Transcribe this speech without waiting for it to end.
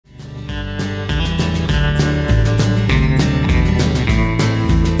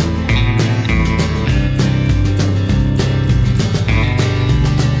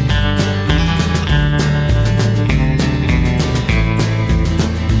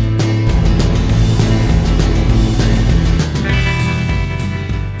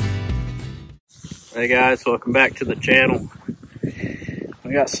Hey guys, welcome back to the channel.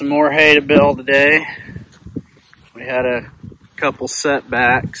 We got some more hay to bale today. We had a couple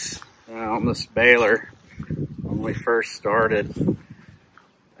setbacks on this baler when we first started.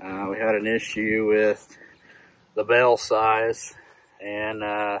 We had an issue with the bale size, and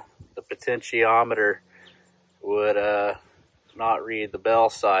the potentiometer would not read the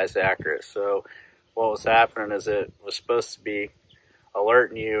bale size accurate. So what was happening is it was supposed to be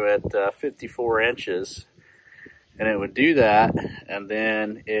alerting you at 54 inches, and it would do that, and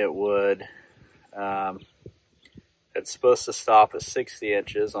then it would it's supposed to stop at 60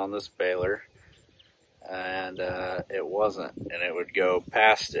 inches on this baler, and it wasn't, and it would go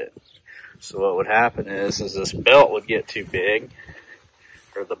past it. So what would happen is this belt would get too big,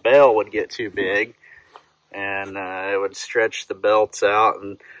 or the bale would get too big, and it would stretch the belts out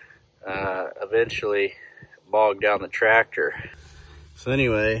and eventually bog down the tractor. So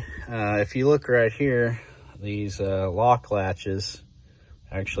anyway, if you look right here, these lock latches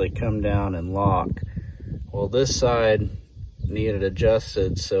actually come down and lock. Well, this side needed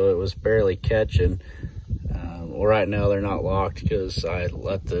adjusted, so it was barely catching. Well, right now they're not locked because I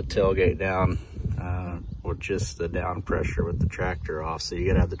let the tailgate down with just the down pressure with the tractor off. So you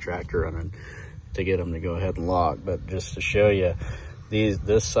gotta have the tractor running to get them to go ahead and lock. But just to show you,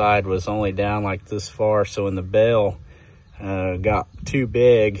 this side was only down like this far, so when the bale got too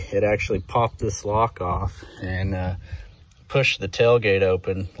big, it actually popped this lock off and pushed the tailgate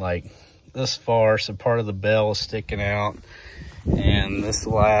open like this far, so part of the bell was sticking out, and this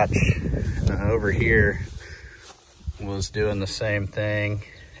latch over here was doing the same thing,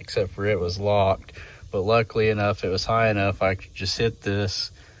 except for it was locked. But luckily enough, it was high enough I could just hit this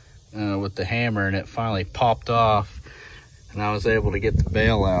with the hammer, and it finally popped off, and I was able to get the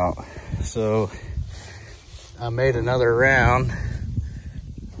bale out. So I made another round,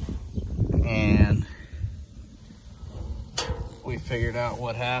 and we figured out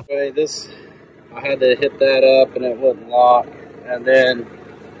what happened. I had to hit that up and it wouldn't lock. And then,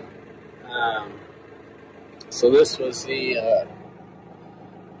 so this was the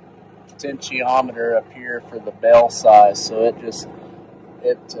potentiometer up here for the bale size. So it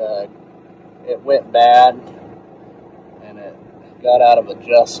went bad, and it got out of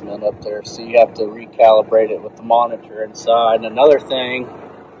adjustment up there, so you have to recalibrate it with the monitor inside. And another thing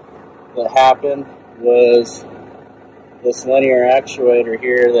that happened was this linear actuator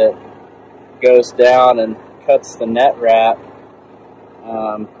here that goes down and cuts the net wrap,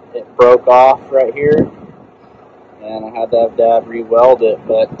 it broke off right here, and I had to have Dad re-weld it.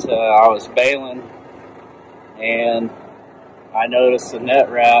 But I was baling, and I noticed the net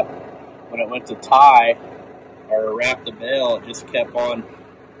wrap, when it went to tie or wrap the bale, it just kept on,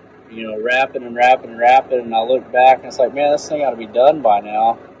 wrapping and wrapping and wrapping. And I looked back and it's like, man, this thing ought to be done by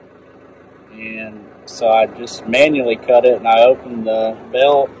now. And so I just manually cut it, and I opened the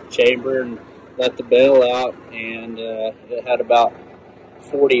bale chamber and let the bale out, and it had about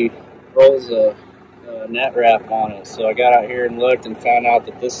 40 rolls of net wrap on it. So I got out here and looked and found out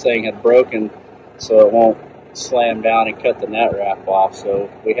that this thing had broken, so it won't slam down and cut the net wrap off. So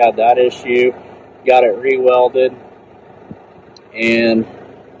we had that issue. Got it re-welded, and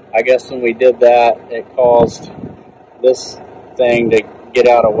I guess when we did that, it caused this thing to get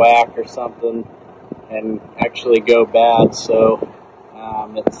out of whack or something and actually go bad. So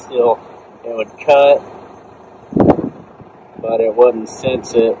it would cut, but it wouldn't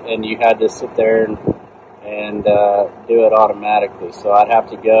sense it, and you had to sit there and do it automatically. So I'd have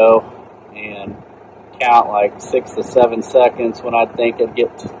to go and count like 6 to 7 seconds when I'd think I'd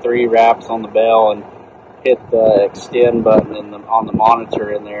get to 3 wraps on the bell, and hit the extend button on the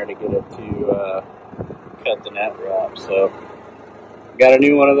monitor in there to get it to cut the net wrap. So got a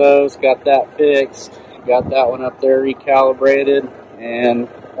new one of those, got that fixed, got that one up there recalibrated, and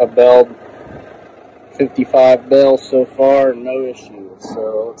I've belled 55 bells so far, no issues.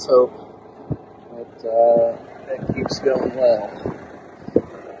 So let's hope that it keeps going well.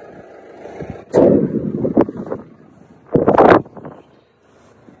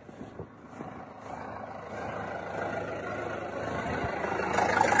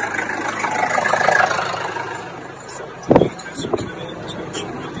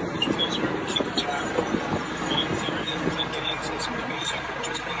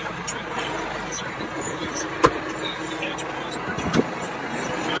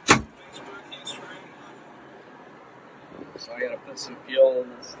 So I gotta put some fuel in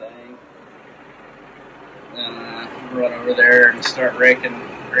this thing, and run over there and start raking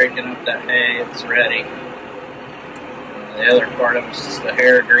up that hay. It's ready. The other part of it is just the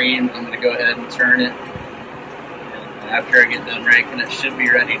hair green. I'm gonna go ahead and turn it. And after I get done raking, it should be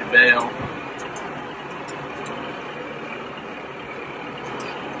ready to bale.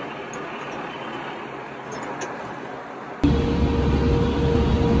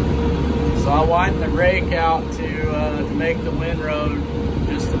 I widened the rake out to make the windrow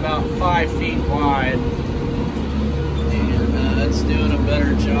just about 5 feet wide, and it's doing a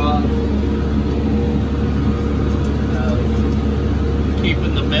better job of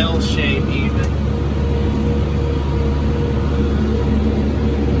keeping the bell shape even.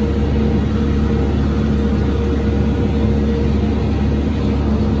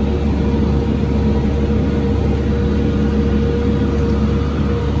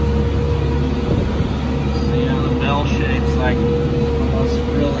 Like almost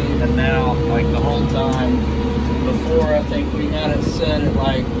really even now, like the whole time. Before, I think we had it set at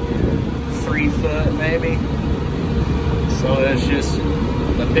like 3 foot maybe. So it's just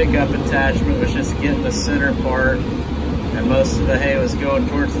the pickup attachment was just getting the center part, and most of the hay was going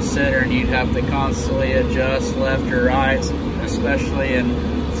towards the center, and you'd have to constantly adjust left or right, especially in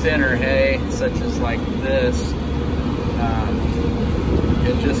thinner hay such as like this.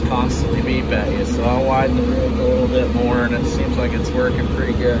 It just constantly beep at you. So I widened the rake a little bit more, and it seems like it's working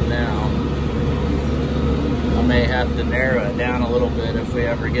pretty good now. I may have to narrow it down a little bit if we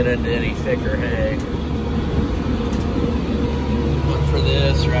ever get into any thicker hay. But for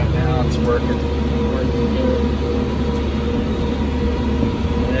this, right now, it's working good.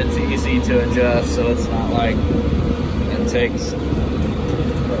 And it's easy to adjust, so it's not like it takes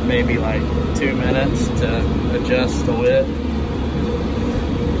maybe like 2 minutes to adjust the width.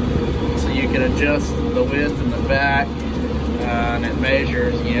 You can adjust the width in the back, and it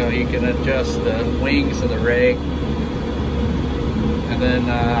measures, you know, you can adjust the wings of the rake. And then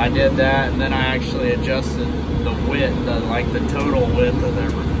I did that, and then I actually adjusted the width, like the total width of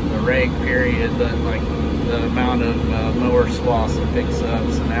the rake period, like the amount of mower swaths it picks up.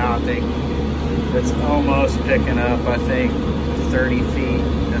 So now I think it's almost picking up, I think 30 feet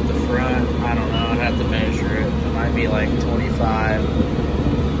at the front. I don't know, I'd have to measure it. It might be like 25.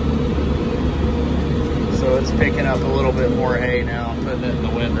 So it's picking up a little bit more hay now. I'm putting it in the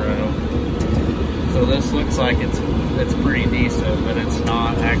windrow. So this looks like it's pretty decent, but it's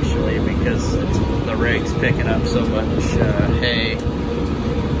not actually, because the rake's picking up so much hay.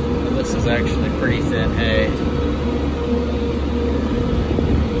 And this is actually pretty thin hay.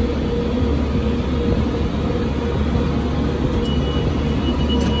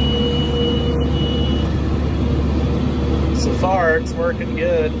 So far, it's working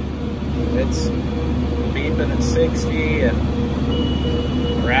good. It's beeping at 60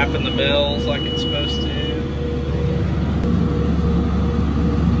 and wrapping the bells like it's supposed to.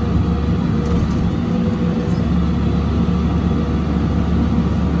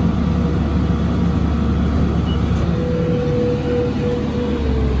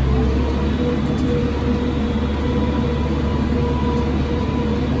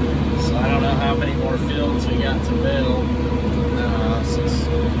 So I don't know how many more fields we got to build. Since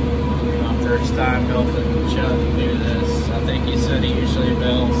my first time helping Chuck do this. I think he said he usually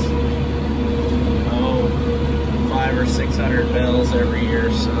builds 500 or 600 bells every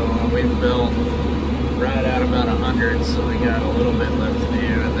year, so we've built right at about 100, so we got a little bit left to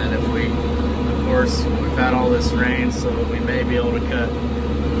do. And then if we, of course, we've had all this rain, so we may be able to cut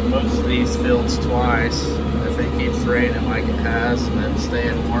most of these fields twice if it keeps raining like it has, and then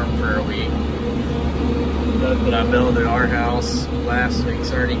staying warm for a week. That I built at our house last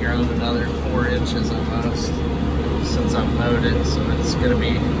week's already grown another 4 inches almost since I mowed it, so it's going to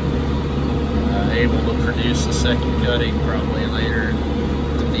be able to produce a second cutting probably later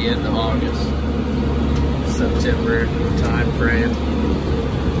at the end of August, September time frame.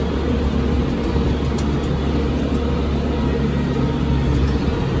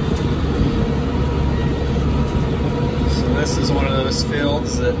 So this is one of those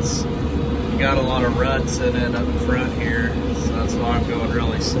fields that's got a lot of ruts in it up front here, so that's why I'm going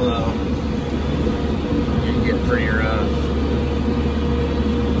really slow. You can get pretty rough.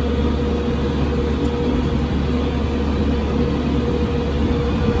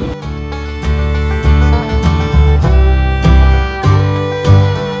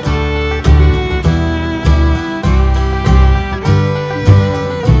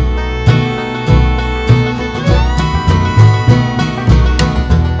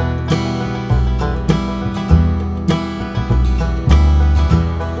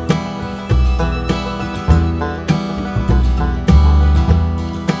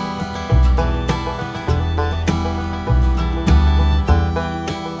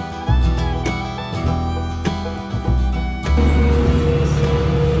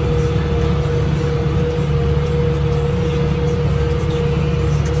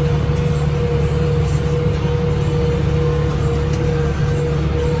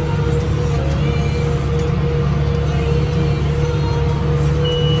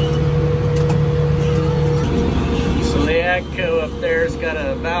 Agco up there's got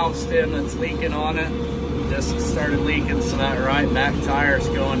a valve stem that's leaking on it. Just started leaking, so that right back tire's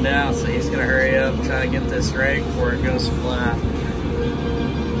going down, so he's gonna hurry up, try to get this rake before it goes flat.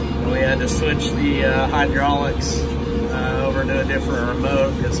 And we had to switch the hydraulics over to a different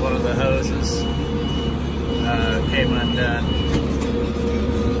remote because one of the hoses came undone.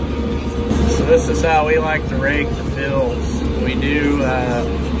 So this is how we like to rake the fields. We do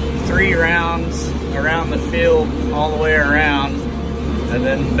 3 rounds around the field all the way around, and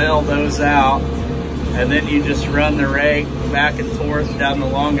then bale those out. And then you just run the rake back and forth down the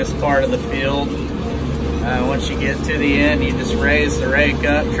longest part of the field. Once you get to the end, you just raise the rake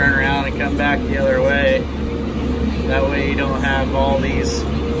up, turn around, and come back the other way. That way you don't have all these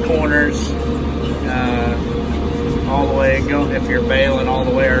corners all the way, if you're baling all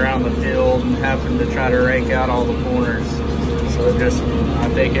the way around the field and having to try to rake out all the corners. So it just, I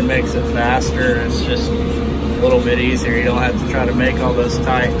think it makes it faster. It's just a little bit easier. You don't have to try to make all those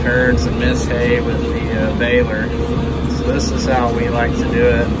tight turns and miss hay with the baler. So this is how we like to do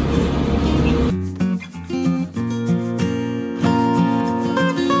it.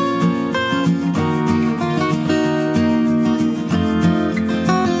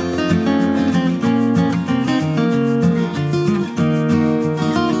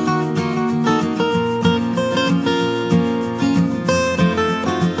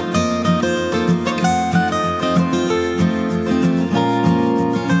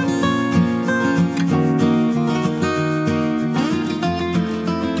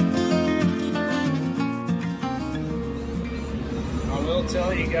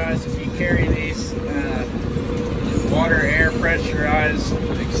 Tell you guys, if you carry these water air pressurized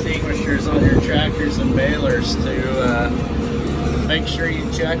extinguishers on your tractors and balers, to make sure you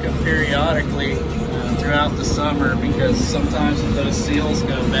check them periodically throughout the summer, because sometimes if those seals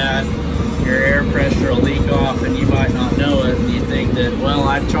go bad, your air pressure will leak off and you might not know it, and you think that, well,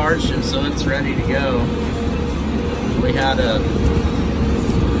 I charged it so it's ready to go. We had a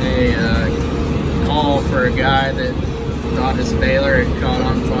call for a guy that thought his baler had caught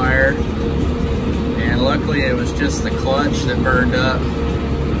on fire, and luckily it was just the clutch that burned up,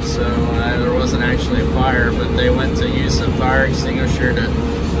 so there wasn't actually a fire, but they went to use a fire extinguisher to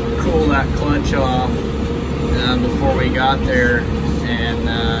cool that clutch off before we got there,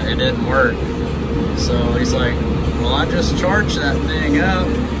 and it didn't work. So he's like, well, I just charged that thing up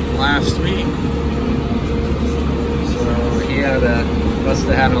last week. So he must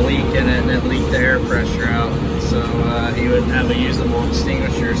have had a leak in it, and it leaked the air pressure out. So he wouldn't have a usable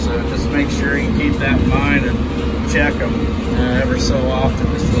extinguisher. So just make sure you keep that in mind and check them ever so often.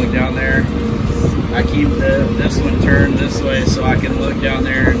 Just look down there. I keep this one turned this way so I can look down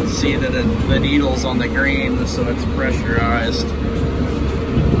there and see that the needle's on the green, so it's pressurized.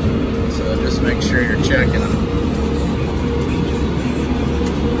 So just make sure you're checking them.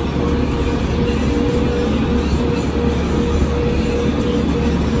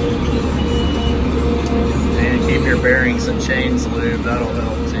 Your bearings and chains lube, that'll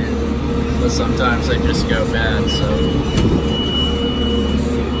help too, but sometimes they just go bad. So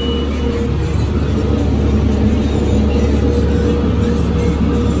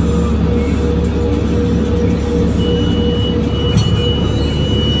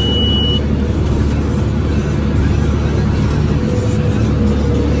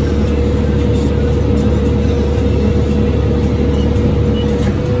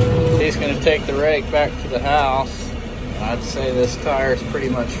he's going to take the rake back to the house. I'd say this tire is pretty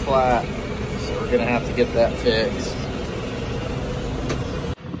much flat, so we're gonna have to get that fixed.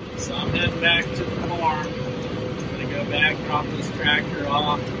 So I'm heading back to the farm. I'm gonna go back, drop this tractor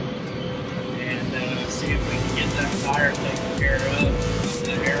off, and see if we can get that tire taken care of,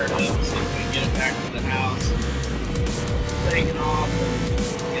 and air it up, see if we can get it back to the house, take it off,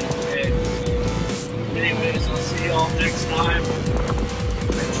 and get it fixed. Anyways, I'll see you all next time.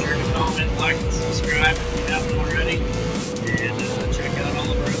 Make sure to comment, like, and subscribe.